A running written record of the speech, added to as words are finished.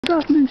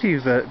afternoon to you,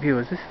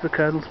 viewers. This is the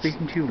Colonel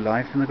speaking to you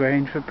live from the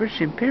Grange for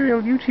British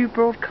Imperial YouTube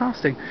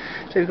Broadcasting.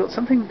 So we've got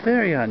something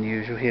very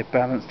unusual here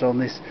balanced on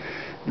this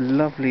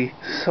lovely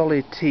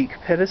solid teak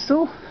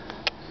pedestal.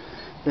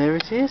 There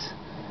it is.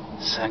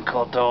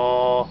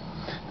 Sankodo.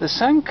 The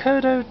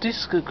Sankodo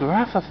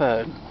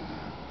Gramophone.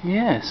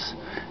 Yes.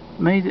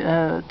 Made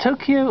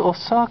Tokyo,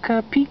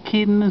 Osaka,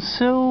 Peking,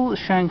 Seoul,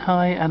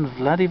 Shanghai and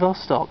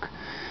Vladivostok.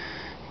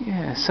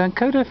 Yeah,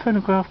 Sankodo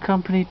Phonograph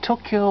Company,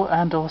 Tokyo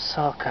and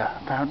Osaka,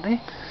 apparently.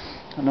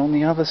 And on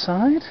the other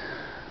side,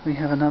 we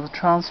have another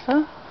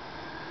transfer.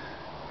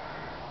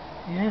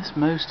 Yes,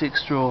 most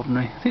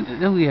extraordinary. I think,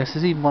 oh yes,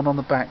 there's even one on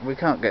the back. We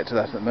can't get to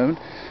that at the moment.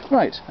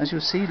 Right, as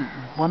you'll see,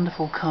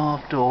 wonderful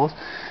carved doors,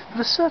 but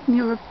a certain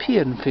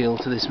European feel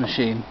to this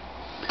machine.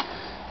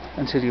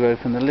 Until you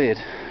open the lid,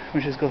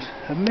 which has got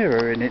a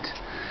mirror in it.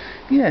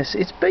 Yes,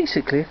 it's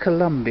basically a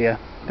Columbia,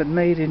 but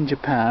made in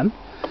Japan.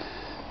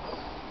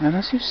 And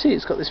as you see,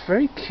 it's got this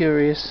very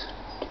curious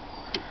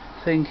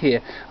thing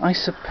here. I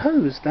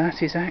suppose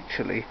that is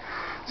actually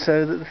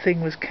so that the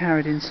thing was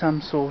carried in some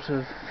sort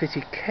of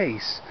fitted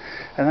case,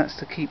 and that's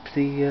to keep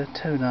the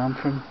tone arm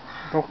from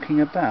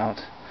rocking about.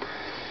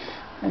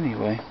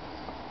 Anyway,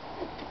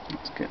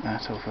 let's get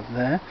that off of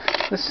there.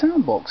 The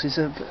sound box is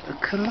of a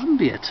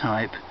Columbia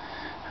type,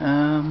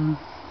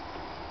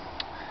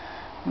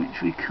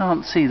 which we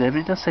can't see there, but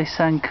it does say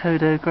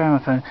Sankodo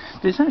Gramophone.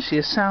 But it's actually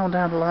a sound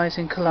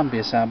analysing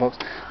Columbia soundbox.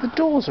 The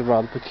doors are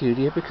rather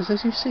peculiar because,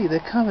 as you see,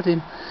 they're covered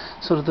in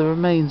sort of the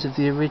remains of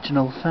the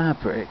original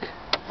fabric.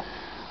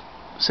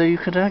 So you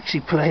could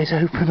actually play it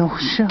open or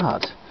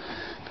shut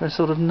for a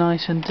sort of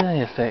night and day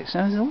effect.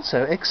 Now there's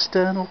also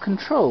external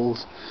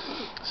controls.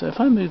 So if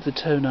I move the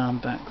tone arm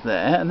back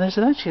there, and there's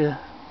actually a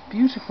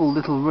beautiful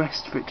little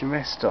rest for it to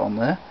rest on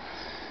there.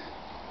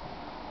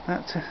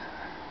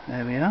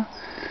 There we are.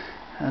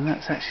 And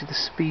that's actually the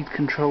speed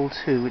control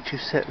too, which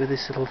you've set with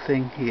this little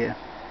thing here.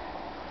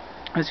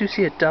 As you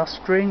see, a dust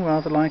ring,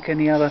 rather like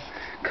any other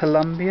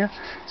Columbia.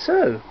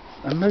 So,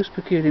 a most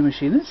peculiar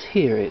machine. Let's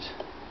hear it.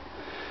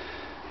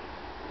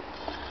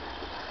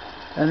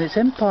 And it's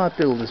Empire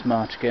Builders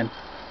March again.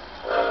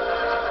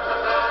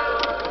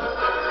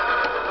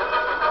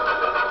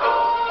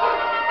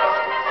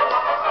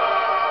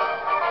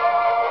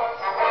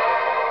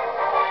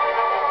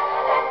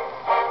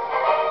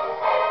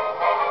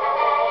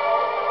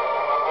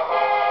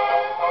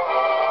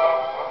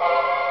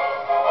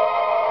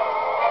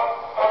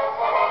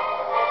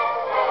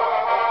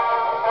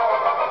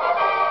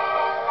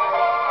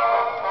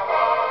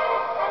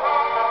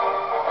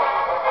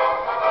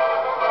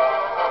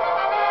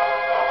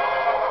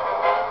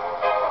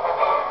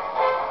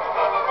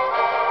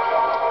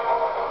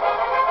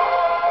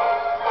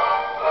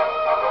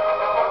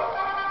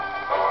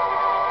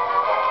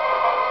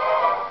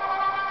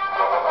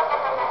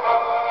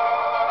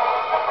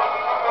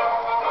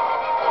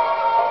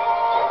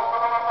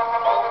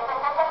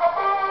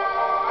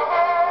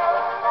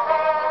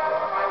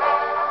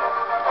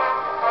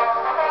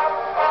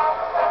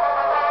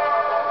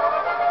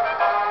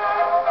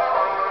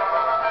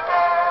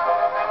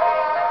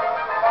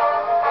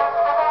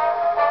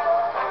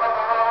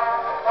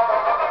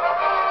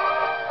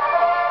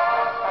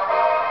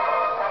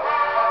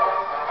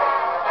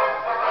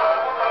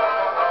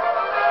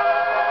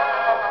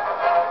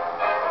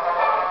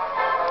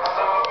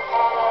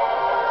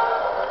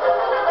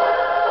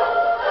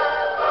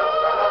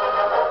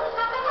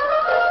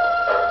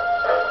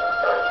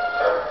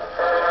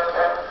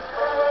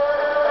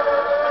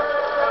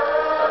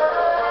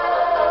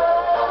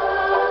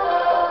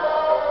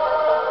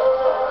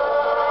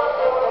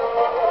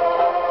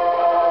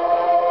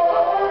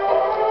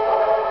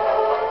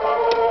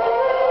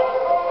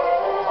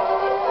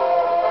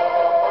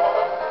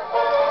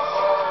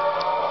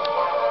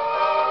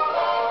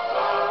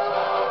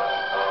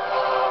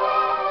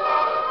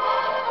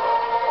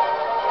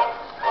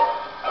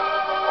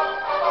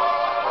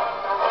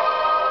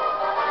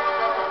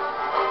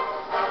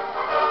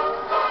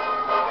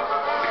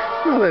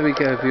 Well, there we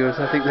go, viewers.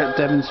 I think that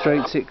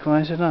demonstrates it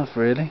quite enough,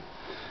 really.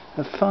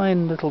 A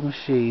fine little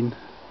machine.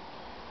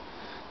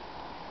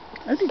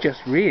 Only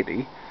just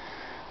really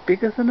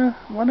bigger than a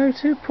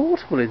 102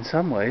 portable in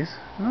some ways.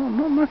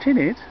 Not much in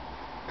it.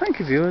 Thank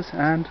you, viewers,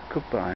 and goodbye.